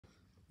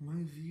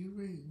My view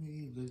rate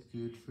may look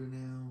good for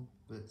now,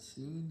 but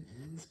soon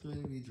it is going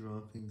to be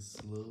dropping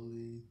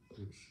slowly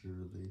but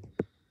surely.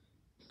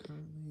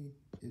 Currently,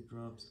 it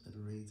drops at a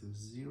rate of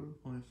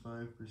 0.5%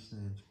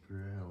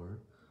 per hour,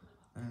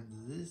 and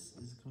this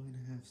is going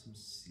to have some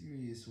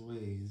serious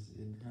ways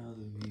in how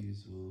the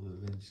views will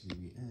eventually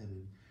be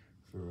added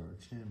for our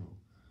channel.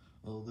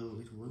 Although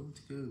it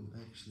won't go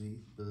actually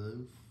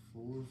below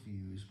 4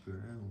 views per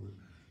hour,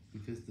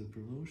 because the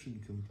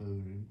promotion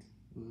component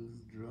will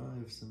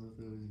drive some of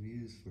those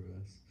views for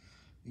us,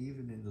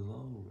 even in the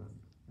long run,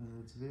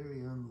 and it's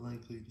very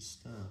unlikely to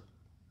stop.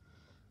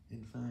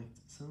 In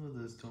fact, some of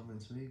those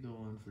comments may go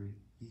on for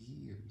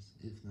years,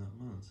 if not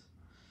months,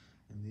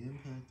 and the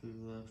impact they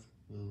left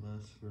will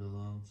last for a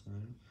long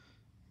time,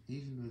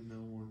 even with no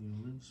more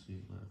new links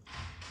being left,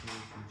 so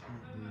if we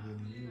can't leave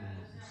any new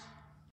ones.